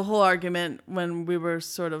then there's the whole argument when we were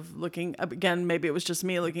sort of looking, again, maybe it was just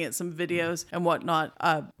me looking at some videos and whatnot.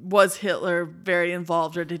 Was Hitler very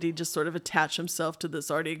involved, or did he just sort of attach himself to this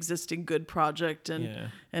already existing good project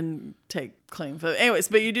and take claim for it? Anyways,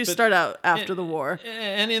 but you start out after the war.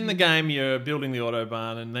 And in the game, you're building the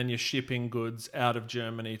Autobahn and then you're shipping goods out of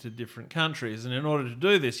Germany to different countries. And in order to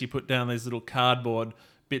do this, you put down these little cardboard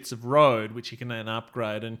bits of road which you can then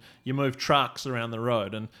upgrade, and you move trucks around the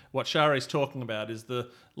road. And what Shari's talking about is the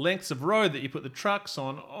lengths of road that you put the trucks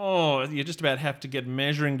on. You just about have to get a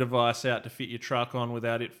measuring device out to fit your truck on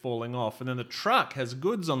without it falling off. And then the truck has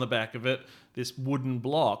goods on the back of it, this wooden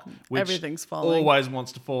block, which everything's falling. Always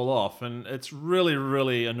wants to fall off, and it's really,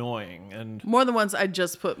 really annoying. And more than once, I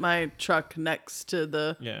just put my truck next to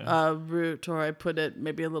the route, or I put it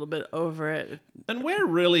maybe a little bit over it. And we're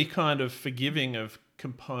really kind of forgiving of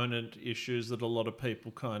component issues that a lot of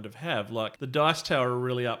people kind of have. Like the Dice Tower are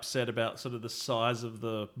really upset about sort of the size of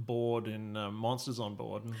the board in Monsters on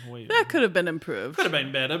Board. And that could have been improved. Could have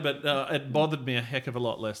been better, but it bothered me a heck of a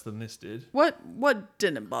lot less than this did. What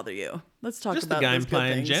didn't bother you? Let's talk just about the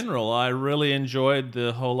gameplay in general. I really enjoyed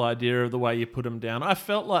the whole idea of the way you put them down. I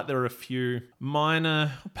felt like there were a few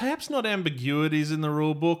minor, perhaps not ambiguities in the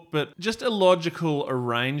rule book, but just a logical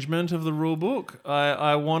arrangement of the rule book.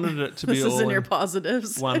 I wanted it to be this all is in your positives.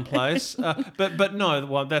 One place. But no,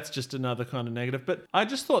 well, that's just another kind of negative. But I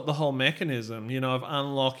just thought the whole mechanism, of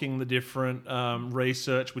unlocking the different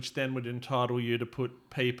research, which then would entitle you to put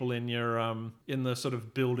people in your in the sort of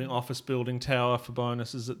office building tower for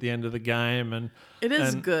bonuses at the end of the game, and it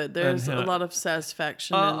is good. There's a lot of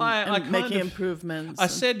satisfaction in making improvements. I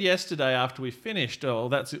said yesterday after we finished,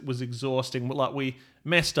 it was exhausting. Like we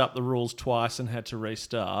messed up the rules twice and had to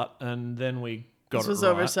restart, and then we got this was right.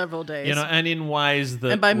 over several days, and in ways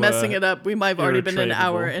that and by messing it up, we might have already been an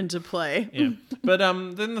hour into play. Yeah, but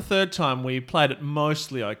then the third time we played it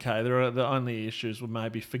mostly okay. The only issues were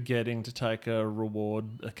maybe forgetting to take a reward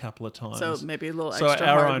a couple of times. So maybe a little extra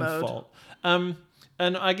our hard own mode. fault.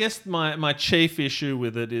 And I guess my chief issue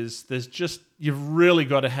with it is you've really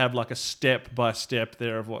got to have like a step by step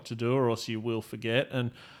there of what to do, or else you will forget. And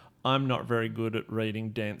I'm not very good at reading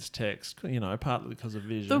dense text, partly because of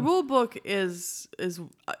vision. The rule book is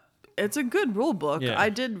it's a good rule book. Yeah. I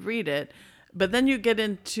did read it, but then you get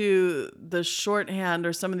into the shorthand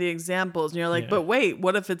or some of the examples, and you're like, but wait,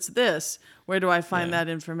 what if it's this? Where do I find that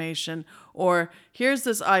information? Or here's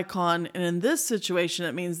this icon, and in this situation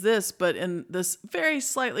it means this, but in this very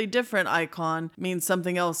slightly different icon means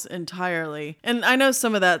something else entirely. And I know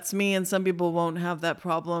some of that's me, and some people won't have that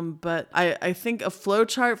problem, but I think a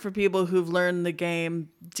flowchart for people who've learned the game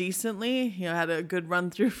decently, had a good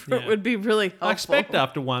run through for it, would be really helpful. I expect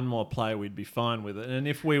after one more play we'd be fine with it. And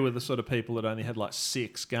if we were the sort of people that only had like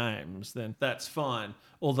 6 games, then that's fine.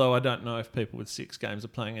 Although I don't know if people with 6 games are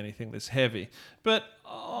playing anything this heavy. But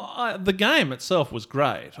the game itself was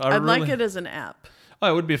great. I'd like it as an app.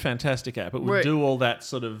 Oh, it would be a fantastic app. It would do all that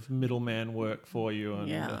sort of middleman work for you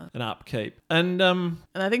and upkeep. And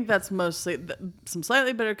I think that's mostly some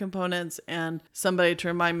slightly better components and somebody to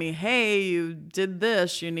remind me, hey, you did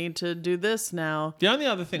this, you need to do this now. The only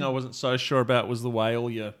other thing I wasn't so sure about was the way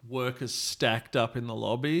all your workers stacked up in the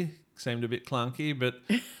lobby. Seemed a bit clunky, but...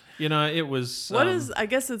 it was... I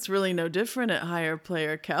guess it's really no different at higher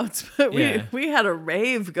player counts, but we had a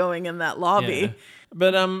rave going in that lobby. Yeah.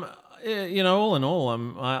 But, all in all,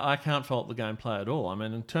 I can't fault the gameplay at all. I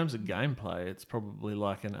mean, in terms of gameplay, it's probably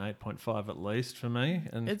like an 8.5 at least for me.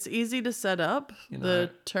 And it's easy to set up.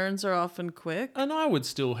 The turns are often quick. And I would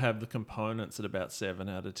still have the components at about 7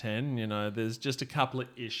 out of 10. There's just a couple of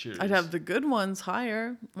issues. I'd have the good ones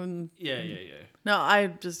higher. Yeah. No, I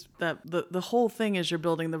just... The whole thing is you're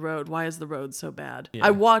building the road. Why is the road so bad? Yeah. I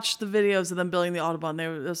watched the videos of them building the Autobahn.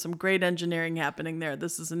 There's some great engineering happening there.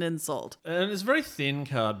 This is an insult. And it's very thin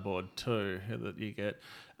cardboard too that you get.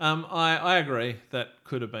 I agree that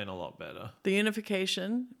could have been a lot better. The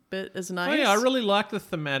unification bit is nice. Oh yeah, I really like the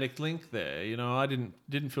thematic link there. I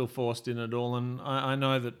didn't feel forced in at all, and I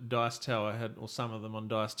know that Dice Tower some of them on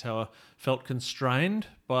Dice Tower felt constrained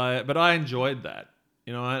by it, but I enjoyed that.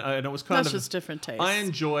 And it was kind That's just different taste. I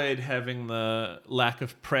enjoyed having the lack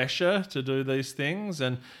of pressure to do these things,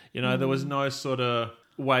 and there was no sort of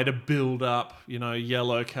way to build up,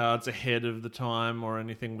 yellow cards ahead of the time or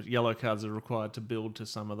anything. Yellow cards are required to build to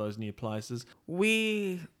some of those new places.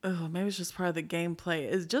 Maybe it's just part of the gameplay.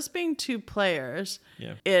 Is just being 2 players.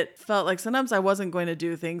 Yeah. It felt like sometimes I wasn't going to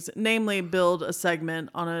do things, namely build a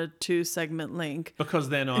segment on a 2-segment link. Because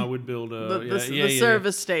then I would build the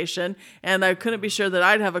service station, and I couldn't be sure that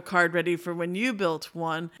I'd have a card ready for when you built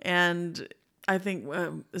one. And I think,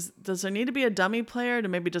 does there need to be a dummy player to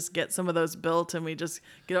maybe just get some of those built and we just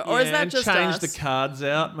get, or is that just change us? The cards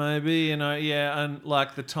out maybe, and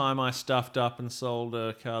like the time I stuffed up and sold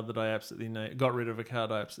a card that I absolutely got rid of a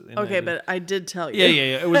card I absolutely needed. Okay, but I did tell you.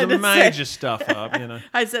 Yeah, it was a major stuff up,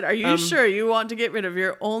 I said, are you sure you want to get rid of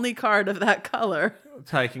your only card of that color?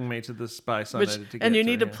 Taking me to the space I needed to get and you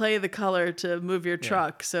need to play the color to move your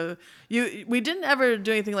truck. So we didn't ever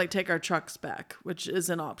do anything like take our trucks back, which is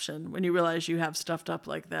an option when you realize you have stuffed up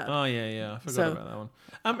like that. Oh yeah, I forgot about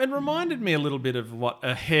that one. It reminded me a little bit of what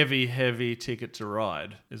a heavy Ticket to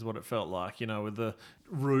Ride is what it felt like, with the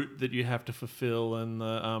route that you have to fulfill and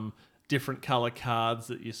the different colour cards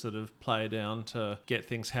that you sort of play down to get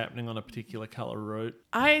things happening on a particular colour route.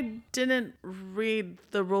 I didn't read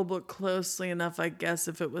the rulebook closely enough, I guess,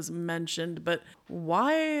 if it was mentioned, but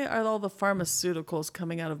why are all the pharmaceuticals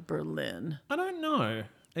coming out of Berlin? I don't know.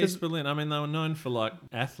 East Berlin, I mean, they were known for like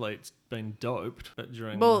athletes being doped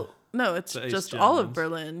during no, it's just all of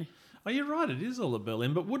Berlin. Oh, you're right, it is all of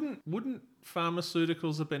Berlin, but wouldn't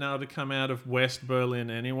pharmaceuticals have been able to come out of West Berlin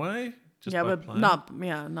anyway? But plane?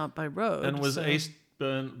 not by road. And was East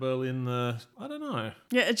Berlin I don't know.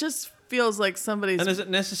 Yeah, it just feels like somebody's... And has it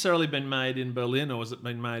necessarily been made in Berlin, or has it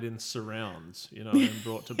been made in surrounds, and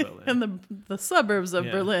brought to Berlin? In the suburbs of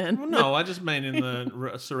Berlin. Well, no, I just mean in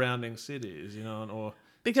the surrounding cities, or...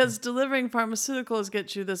 Because delivering pharmaceuticals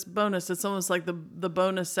gets you this bonus. It's almost like the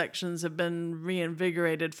bonus sections have been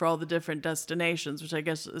reinvigorated for all the different destinations, which I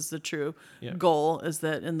guess is the true goal, is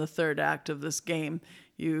that in the 3rd act of this game,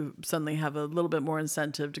 you suddenly have a little bit more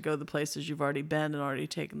incentive to go to the places you've already been and already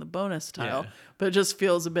taken the bonus tile. Yeah. But it just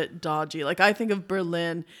feels a bit dodgy. Like I think of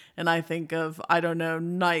Berlin and I think of, I don't know,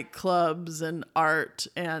 nightclubs and art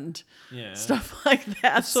and stuff like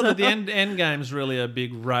that. It's sort of the end game's really a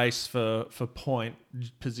big race for point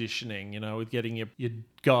positioning, with getting your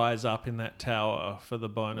guys up in that tower for the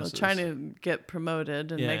bonuses. Trying to get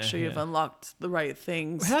promoted and make sure you've unlocked the right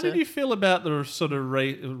things. How did you feel about the sort of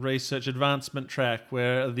research advancement track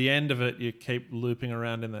where at the end of it you keep looping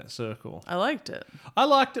around in that circle? I liked it.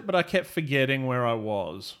 But I kept forgetting where I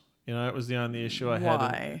was. It was the only issue I had.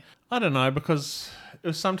 Why? I don't know, because it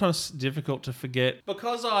was sometimes difficult to forget.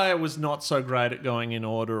 Because I was not so great at going in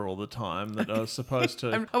order all the time that I was supposed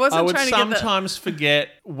to. I would sometimes forget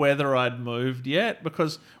whether I'd moved yet,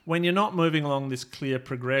 because when you're not moving along this clear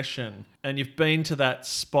progression, and you've been to that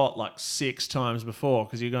spot like 6 times before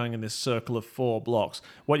because you're going in this circle of 4 blocks.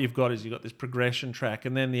 What you've got is you've got this progression track,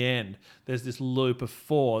 and then the end, there's this loop of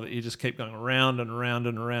 4 that you just keep going around and around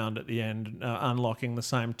and around at the end, unlocking the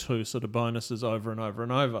same 2 sort of bonuses over and over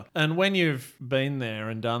and over. And when you've been there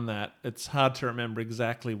and done that, it's hard to remember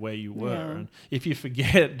exactly where you were. Yeah. And if you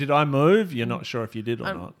forget, did I move? You're not sure if you did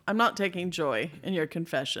or not. I'm not taking joy in your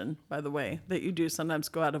confession, by the way, that you do sometimes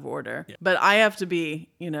go out of order. Yeah. But I have to be,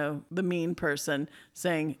 the mean person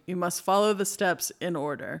saying you must follow the steps in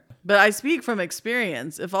order. But I speak from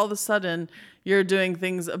experience. If all of a sudden you're doing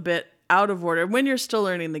things a bit out of order when you're still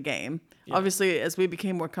learning the game. Yeah. Obviously, as we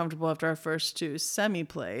became more comfortable after our first 2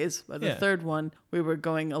 semi-plays, by the third one, we were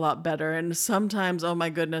going a lot better. And sometimes, oh my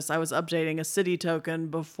goodness, I was updating a city token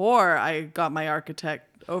before I got my architect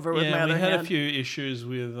over with my other hand. Yeah, we had a few issues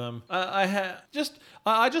with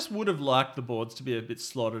I just would have liked the boards to be a bit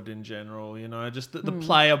slotted in general, just the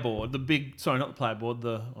player board, not the player board,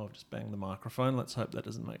 I've just banged the microphone. Let's hope that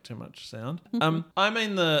doesn't make too much sound. I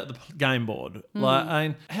mean the game board.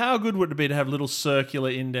 How good would it be to have little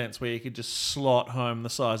circular indents where you could just slot home the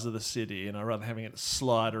size of the city, rather than having it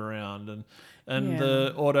slide around and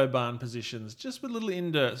the Autobahn positions, just with little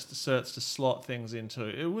inserts to slot things into.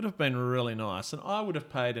 It would have been really nice, and I would have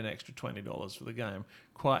paid an extra $20 for the game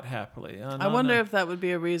quite happily. I wonder if that would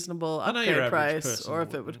be a reasonable upgrade price, or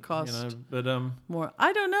if it would cost more.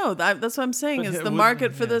 I don't know. That's what I'm saying. Is the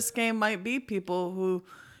market for this game might be people who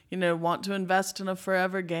want to invest in a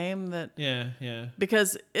forever game that... Yeah.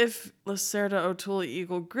 Because if Lacerda, O'Toole,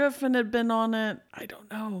 Eagle, Griffin had been on it, I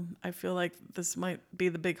don't know. I feel like this might be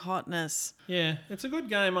the big hotness. Yeah, it's a good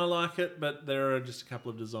game. I like it, but there are just a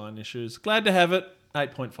couple of design issues. Glad to have it.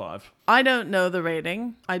 8.5. I don't know the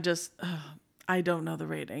rating. I don't know the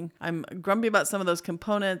rating. I'm grumpy about some of those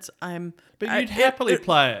components. But you'd happily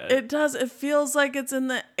play it. It does. It feels like it's in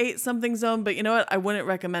the 8-something zone, but you know what? I wouldn't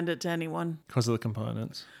recommend it to anyone. Because of the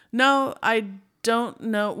components? No, I don't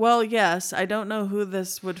know. Well, yes, I don't know who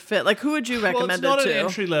this would fit. Like, who would you recommend it to? Well, it's not an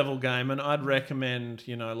entry-level game, and I'd recommend,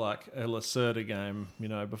 like a Lacerda game,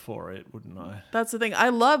 before it, wouldn't I? That's the thing. I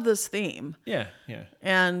love this theme. Yeah.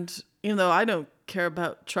 And even though I don't care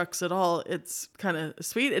about trucks at all, it's kind of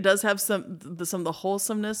sweet. It does have some of the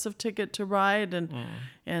wholesomeness of Ticket to Ride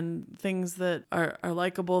and things that are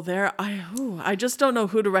likable there. I just don't know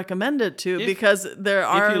who to recommend it to because there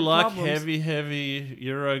are If you like problems. heavy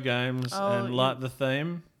Euro games and like the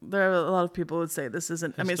theme. There are a lot of people who would say this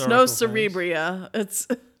isn't... I mean, it's no Cerebria. It's...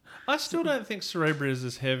 I still don't think Cerebria is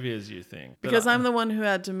as heavy as you think. Because I'm the one who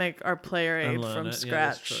had to make our player aid from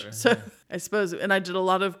scratch. Yeah, so I suppose, and I did a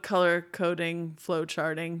lot of color coding, flow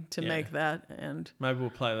charting to make that. And maybe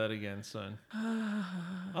we'll play that again soon.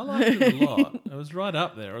 I liked it a lot. It was right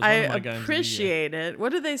up there. It was one of my games of the year. Appreciate it.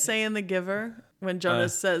 What do they say in The Giver? When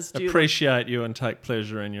Jonas says, do appreciate you and take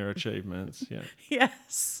pleasure in your achievements. Yeah.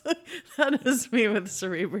 Yes. That is me with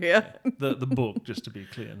Cerebria. The book, just to be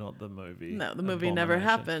clear, not the movie. No, the movie never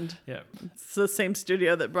happened. Yeah. It's the same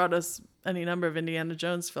studio that brought us any number of Indiana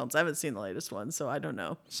Jones films. I haven't seen the latest one, so I don't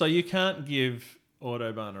know. So you can't give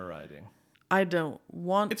Autobahn a rating? I don't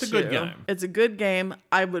want to. It's a good game. It's a good game.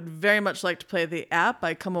 I would very much like to play the app.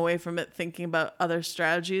 I come away from it thinking about other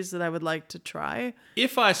strategies that I would like to try.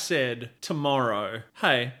 If I said tomorrow,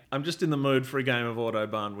 hey, I'm just in the mood for a game of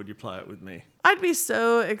Autobahn, would you play it with me? I'd be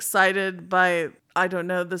so excited by, I don't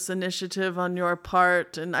know, this initiative on your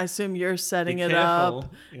part, and I assume you're setting it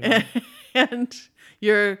up. Yeah. And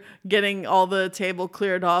you're getting all the table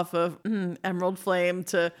cleared off of Emerald Flame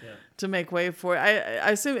to make way for it. I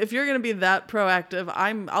assume if you're going to be that proactive,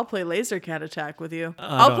 I'll play Laser Cat Attack with you.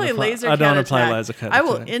 I'll play Laser Cat Attack. I don't want to play Laser Cat Attack. I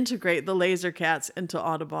will integrate the Laser Cats into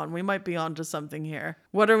Autobahn. We might be onto something here.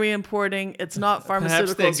 What are we importing? It's not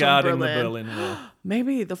pharmaceuticals Perhaps they're guarding from Berlin. The Berlin Wall.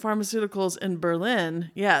 Maybe the pharmaceuticals in Berlin.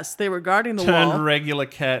 Yes, they were guarding the wall. Turned regular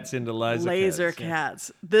cats into laser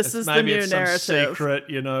cats. This is the new narrative. Some secret,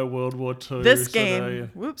 World War II. This game,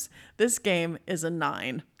 this game is a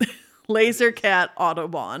 9. Laser Cat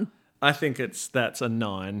Autobahn. I think that's a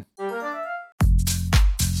 9.